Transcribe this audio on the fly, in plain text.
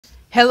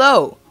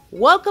Hello,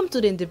 welcome to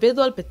the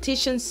Individual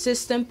Petition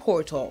System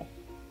portal.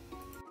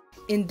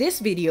 In this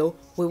video,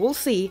 we will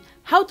see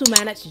how to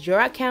manage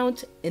your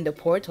account in the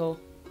portal.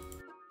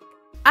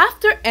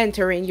 After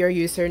entering your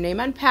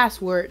username and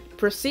password,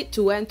 proceed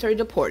to enter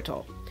the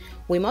portal.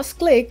 We must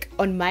click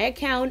on My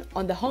Account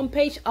on the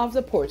homepage of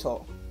the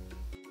portal.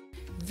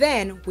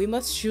 Then we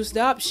must choose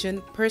the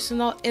option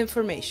Personal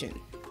Information.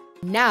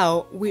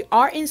 Now we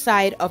are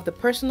inside of the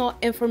personal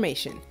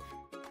information.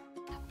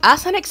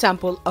 As an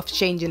example of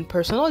changing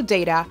personal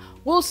data,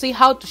 we'll see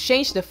how to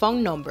change the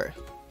phone number.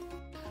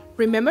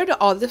 Remember that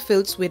all the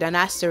fields with an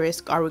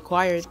asterisk are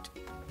required.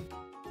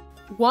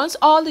 Once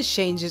all the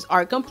changes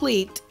are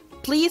complete,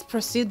 please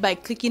proceed by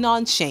clicking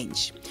on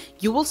Change.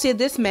 You will see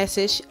this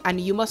message and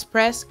you must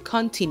press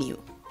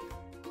Continue.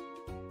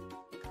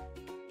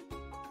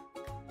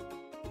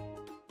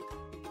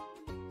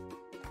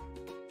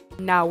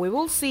 Now we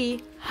will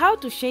see how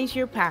to change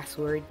your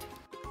password.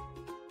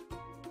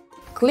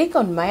 Click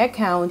on My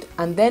Account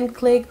and then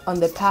click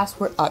on the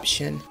Password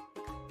option.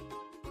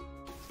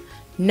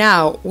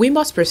 Now we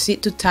must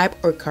proceed to type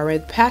our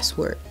current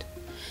password.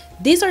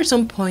 These are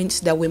some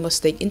points that we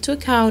must take into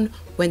account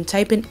when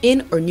typing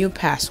in our new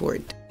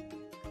password.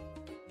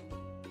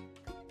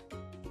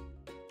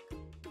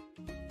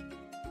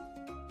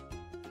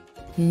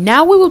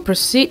 Now we will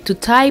proceed to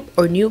type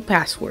our new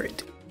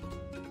password.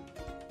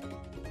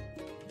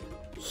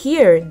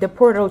 Here, the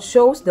portal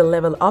shows the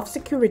level of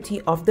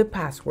security of the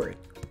password.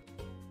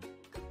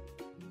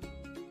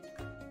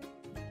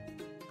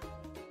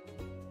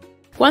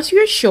 Once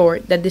you're sure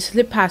that this is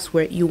the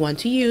password you want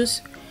to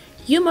use,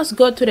 you must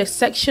go to the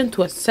section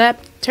to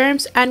accept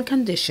terms and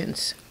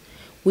conditions.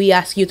 We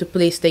ask you to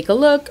please take a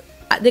look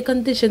at the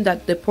condition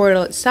that the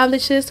portal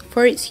establishes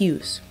for its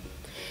use.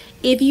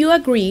 If you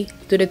agree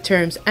to the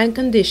terms and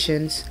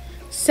conditions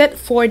set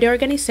for the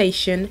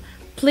organization,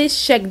 please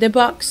check the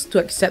box to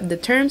accept the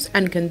terms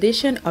and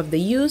condition of the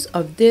use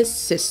of this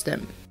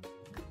system.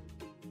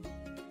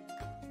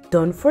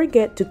 Don't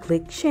forget to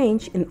click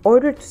Change in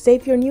order to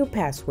save your new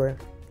password.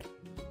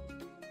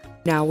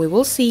 Now we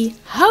will see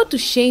how to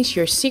change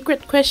your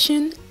secret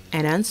question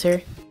and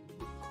answer.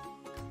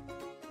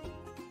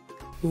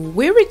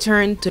 We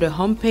return to the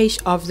home page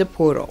of the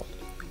portal.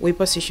 We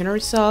position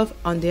ourselves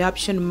on the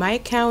option My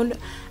Account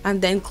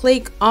and then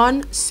click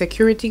on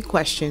Security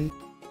Question.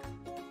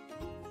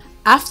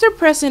 After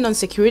pressing on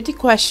Security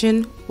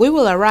Question, we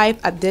will arrive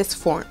at this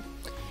form.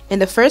 In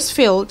the first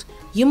field,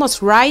 you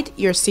must write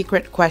your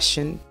secret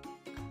question.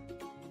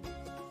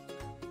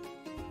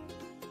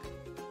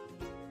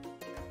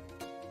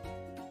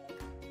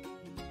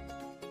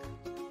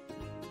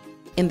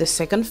 In the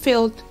second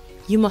field,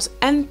 you must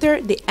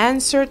enter the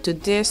answer to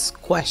this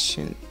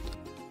question.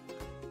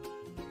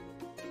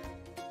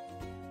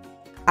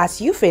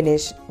 As you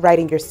finish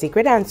writing your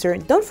secret answer,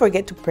 don't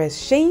forget to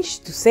press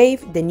Change to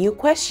save the new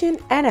question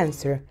and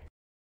answer.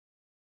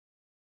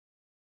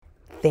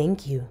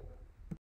 Thank you.